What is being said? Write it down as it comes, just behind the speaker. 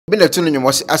Bina tunu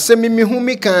nyomose asemi mi hu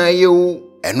mi kan yo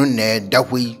eno na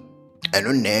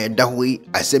da hoi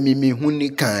asemi mi hu ni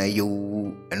kan yo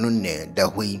eno na da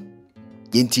hoi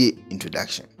yenti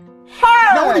introduction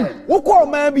now woko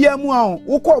man bia mu a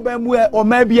woko ba mu o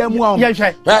man bia mu a ye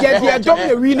dia dom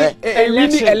ye win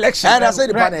election and I say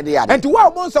the panel dey and wa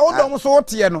mo say wo dom so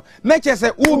tie no na che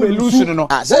say wo be lose no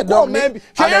say dom man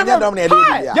anya dom na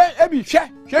dey dia ye bi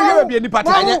hwe be ni party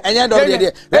anya dom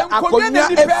dey akonya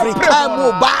Africa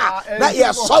mu ba na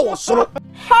ye so soro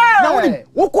now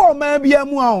woko man bia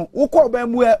mu a woko ba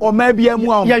mu o man bia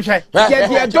mu a ye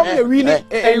dia dom ye win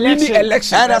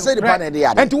election and I say the panel dey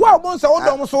and wa mo say wo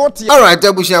dom so tie. All right,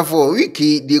 Abusha for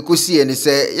wiki the kosi and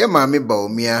say ye Samira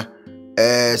Bawumia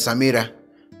Samira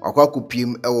wakwa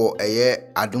kupim ewo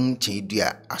Adom Kyei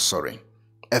Duah asore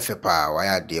efepa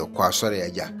waya de kwa asore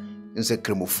aja nse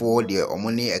kremofo de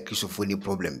omoni ekisofo ni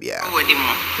problem bia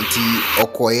nti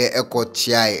okoye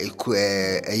ekotia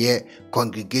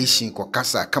congregation ko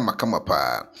kasa kama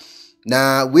pa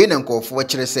na we na nkofo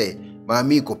kire say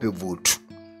maami kope vote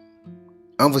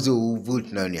amfoze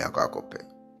vote na ni akope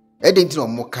edenti no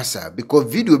mo kasa because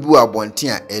video bi wa bonten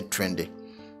a trend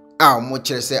mo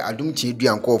kire say Adom Kyei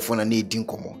Duah nkofo na edi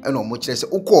nkomo e no mo kire say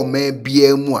ukọ ma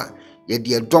bia mu a ye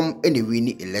de dom ene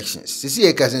win elections sisi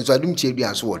ye kasa so Adom Kyei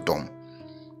Duah so wo dom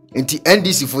enti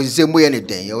NDCfou say mo ye ne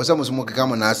den ye wo say mo keka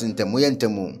mo na asentem mo ye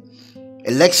ntem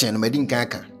election ma din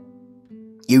kan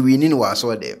ye win ni wa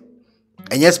so dem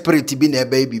enye spirit bi na e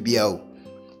ba bibia o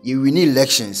ye win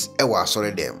elections e wa so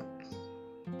dem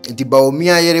enti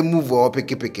Bawumia yere move o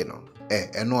peke no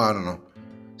eno no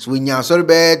so nya sorry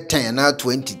be 10 na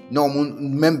 20 no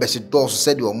members those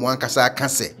said o mo ankasa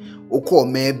akase okọ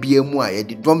ma bia mu a ye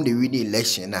de drum the win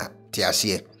election na te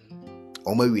ase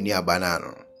o ma win abana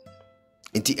no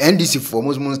enti NDCfou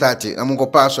mo start na mo ko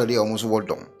pass o mo so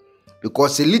wodom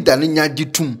because the leader no nya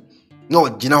ditum no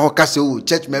gina ho kase o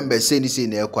church members say ni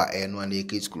na ekwa eno na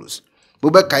case close bo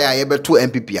be kaya ye beto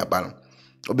MPP abana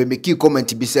obe make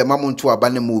comment bi say mamonto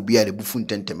abana ma obi a ne bufu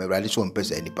ntentem awrade so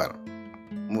mpesa anipa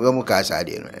no mo ka sa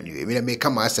de no anyway me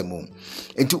kama asemo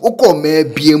enti okọ ma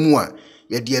bia mu a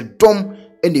ye de dom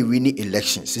ene win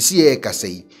elections sisi ye kasa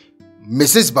yi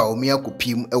Mrs Bawumia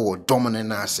kopiem wo dom ne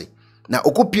na ase na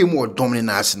okopiem wo dom ne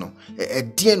na ase no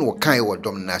de no kan wo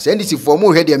dom ne na ase NDCfou mo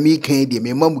hwe de me kan de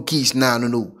me mamu keys na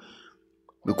no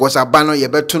because abano ye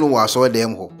beto no wa so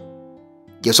dem ho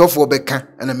ye sofo beka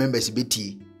na members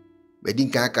beti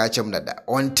bedin kan aka chem dada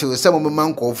until some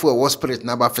man nkofo e was spirit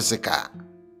na ba physical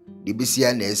de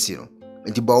bisia na esi no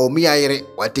nti Bawumia yere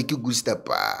wa take good step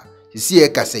pa sisi e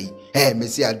kasai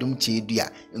mesi Adom Kyei Duah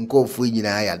nkofo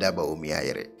nyina ya da Bawumia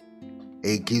yere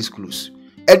case close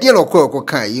e de no ko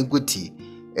kan yinkoti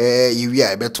yiwi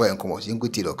a beto enkomo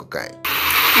yinkoti lo ko kan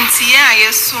nti ya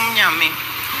yesum nyame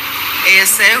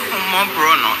say humo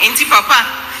brono nti papa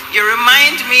you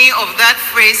remind me of that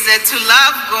phrase that to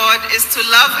love God is to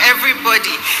love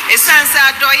everybody. It's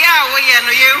answer doya we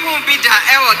no ye hu bi da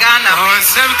e wo Ghana. Oh,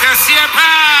 sem kasie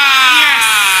pa. Yes.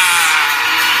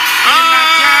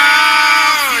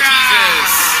 Oh,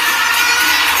 Jesus.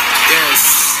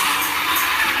 Yes.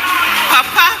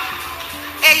 Papa,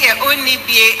 eye oni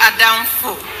bie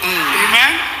adamfo.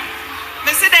 Amen.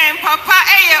 Me say dem papa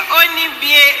eye oni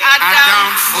bie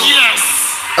adamfo. Yes.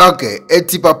 Okay,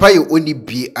 eti papa ye oni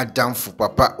bie adamfo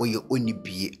papa oye oni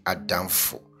bie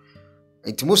adamfo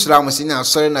enti muslim se na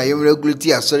asore na yem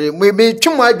regulate asore me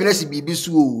twemo adwena se bibi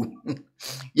su o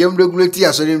yem regulate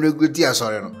asore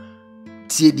no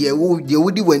tie de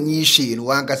wodi wani hwe no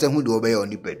wan kasa hu de obe ya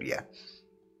oni padua.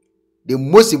 The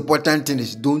most important thing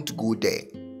is don't go there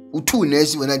utu na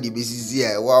esi wona de besisi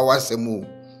a wa wasemo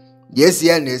yes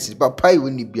ya na esi papa ye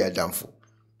oni bie adamfo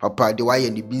papa de wa ye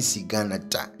ni binsi Ghana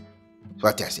ta.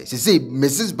 What I say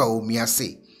Mrs Bawumia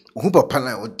say who papa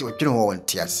na otwene ho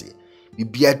wonte ase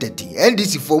bibia dadi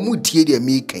NDCfou mu tie de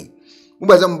making mu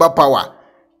bazam ba power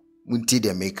mu tie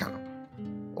de make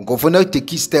nkofo na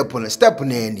take step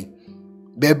na ani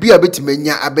baby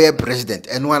abetimanya abe president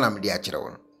eno anam de akere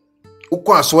won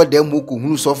ukọ aso dem mu ko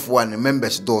hunu sofo an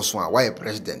members do so a why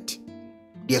president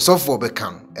de sofo be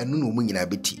kan eno no mu nyina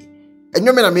beti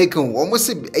enwome na making wo mo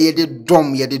se ye de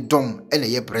dom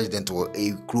ene ye president wo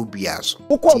e krobia so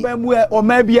ukọ ba mu o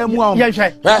ma bia mu a ye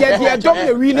de dom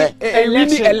ye win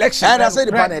election and I say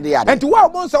the panel dey and wa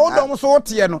mo say wo dom so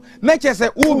tie no na che say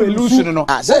wo be lose no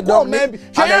say dom na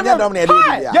anya dom na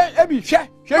dey ye bi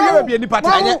hwe be ni party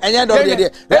anya dom dey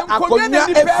akonya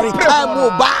Africa mu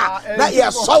ba na ye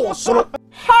so soro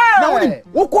Now,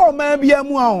 who call maybe a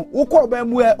moon, who call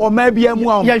them or maybe a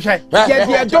moon. Yes, the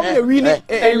Adom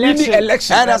winning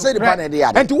election. And I said the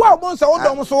panel, and to what once all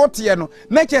almost all Tiano,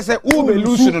 make us say, Ube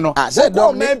Luciano. I said,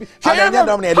 don't maybe.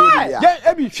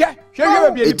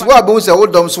 It's what bones are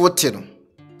old doms what tin.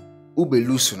 Ube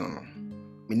Luciano.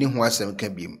 Meaning what some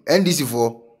can be.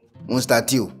 NDCfou won't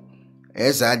start you.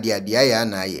 As I did the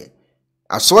Ayana.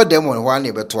 I saw them on one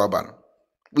neighbor to Aban.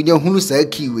 We don't who say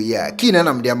key we are. Keen and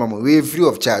I'm dear mamma, we free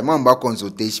of charge. Mamma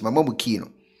consultation, my mama keen.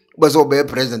 Was obey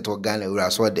president of Ghana where I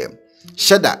saw them.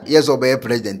 Shudder, yes, obey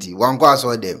president. One go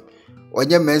saw them. When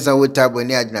your men's are with tab when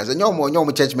they had and no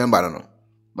more church member. No,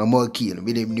 my more keen,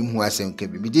 we didn't who I sent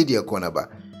can be did your corner bar.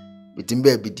 With him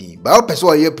baby, but I'll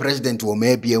persuade your president will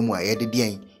maybe a more headed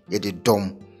yang, yet a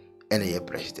dumb and a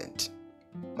president.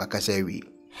 Macasari.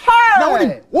 Now,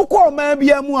 who call maybe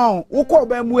a moon, who call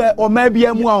them or maybe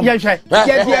a moon. Yes, the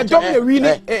Adom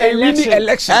winning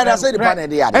election. And I said the panel,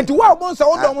 and to what once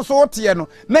all almost all Tiano,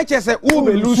 make us say,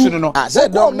 Ube Luciano. I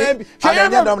said, don't maybe.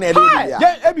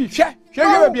 Yeah, be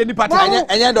any party.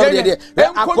 And you don't get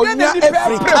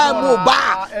every time move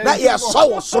back. That you're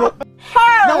so.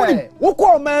 Now, who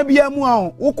call maybe a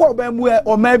moon, who call them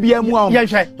or maybe a moon.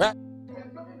 Yes,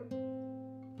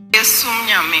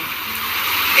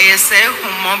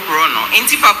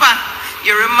 Inti Papa,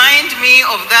 you remind me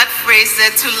of that phrase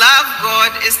that to love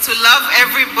God is to love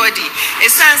everybody.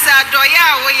 It's answer doya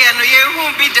we no ye hu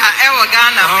bi da e wo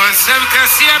Ghana. Oh, sem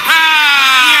kasie pa.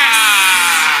 Yes.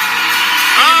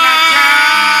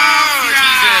 Oh,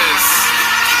 Jesus.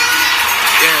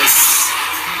 Yes.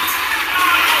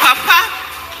 Papa,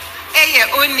 eye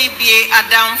oni bie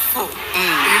adamfo.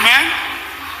 Amen.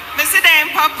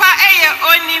 President Papa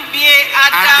only be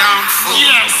Adam.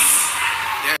 Yes.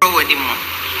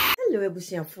 Hello,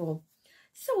 Ebusiafo.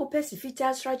 So,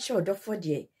 Pacifica structure of for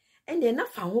day, and then I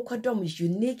found Wokadom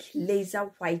unique laser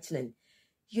whitening.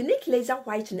 Unique laser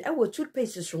whitening, I will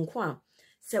toothpaste from Quam.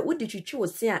 So, what did you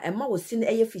choose? Say, and ma was seen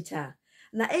a fita.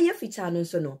 Na a fita no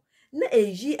sono. Na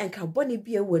a G and carboni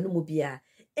beer when no beer.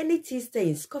 Any tea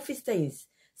stains, coffee stains,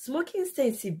 smoking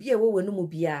stains, beer when no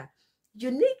beer.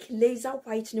 Unique laser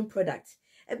whitening product.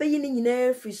 Ebe yini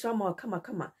nyine free swama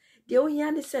kama. De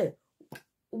ohiane se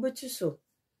ubetu so.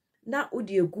 Na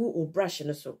udi egu o brush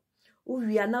no so.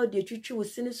 Uwia na udi twitwi wo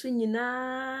sine so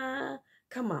nyina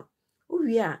kama.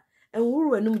 Uwia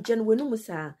enwuru enum gen wenum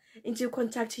sa. Into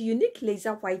contact Unique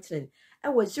Laser Whitening.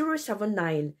 Ewa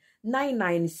 079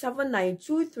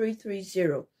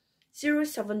 99792330.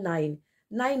 079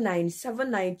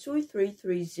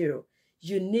 99792330.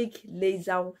 Unique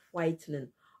Laser Whitening,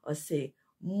 or say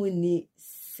Muni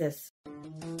says.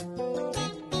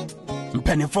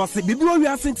 Pennyfo se bibiro wi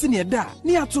asenti ne da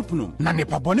ne atopnum na ne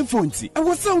pabone fonti e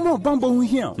wo se wo bambo hu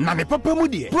hia na ne papa mu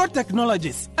de Pro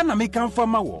Technologies ana me kan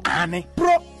fama wo ane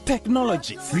Pro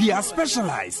Technologies. We are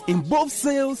specialized in both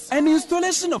sales and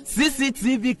installation of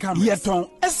CCTV cameras. Yeton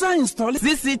esa install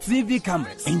CCTV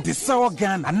cameras in the South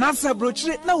Ghana and NASA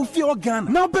brochure na ufi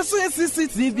Ghana. Now pursue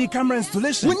CCTV camera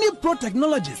installation. We need Pro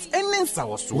Technologies and in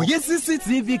South. We get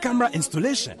CCTV camera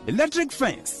installation, electric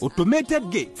fence,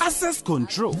 automated gate, access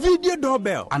control, video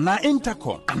doorbell, ana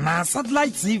intercom, ana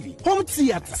satellite TV, home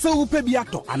theater. So upe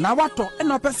biato, ana wato,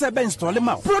 and pese be install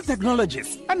ma. Pro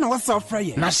Technologies and our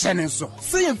software na shenenso.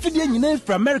 Say fidye nyina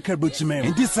from America brochime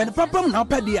and this and papa na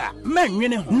opedia men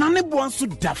nwene ho na ne bo anso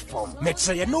da form me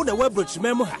kire ye know the web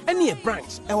brochime mu ha ene e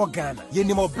branch e wo Ghana ye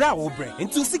ni mo bra wo bre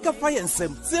into sika fire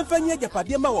nsem se fanya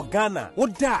japade ma wo Ghana wo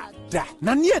da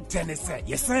na ne tenese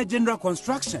ye san general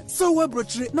construction so web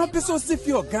brochire na peso si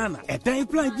fi o Ghana e dan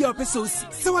plan bi o peso si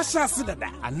se wa sha se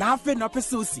dada ana afi na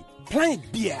peso si plan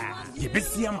bia ye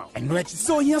besi ama eno echi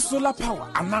so here solar power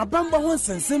ana bamba ho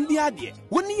nsensem bi ade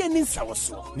woni ye ni nsawo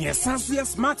so ne esanso ye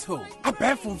smart home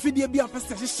abɛ from video bi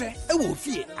apesta hyehyɛ e wo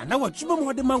fie ana watwuma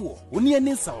mo de ma wo woni ye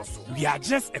ni nsawo so we are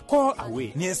just a call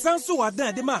away ne esanso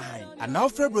wadan de ma han ana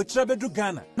ofre brochira bedu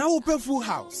Ghana na wo pay full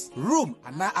house room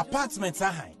ana apartment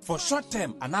ahan for short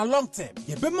term ana long term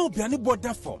ye be ma obiane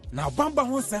border form na bamba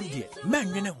ho nsem de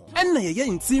menwene ho enna ye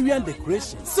interior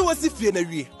decoration so wasi fie na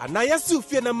wie ana yasu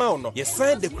fie na ma no ye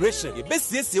sign decoration ye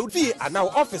besiesie fie ana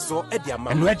office so e de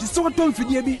ama no e so tom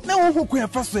fidie bi na wo hokun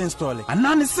fa so install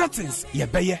ana ne settings ye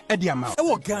beye e de ama e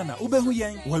wo Ghana wo behu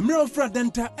yen wo mira ofra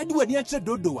denta e de wani ache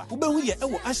dodoa wo behu ye e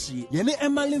wo ahie ye ne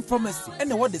Emerlin Pharmacy e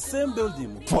na wo the same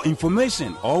building. For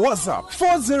information or WhatsApp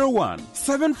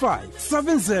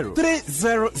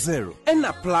 401-7570-300 and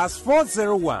a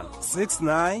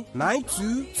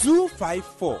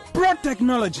 +401-6992-254. Pro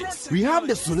Technologies. We have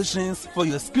the solutions for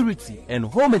your security and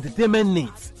home entertainment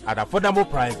needs at affordable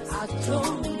prices.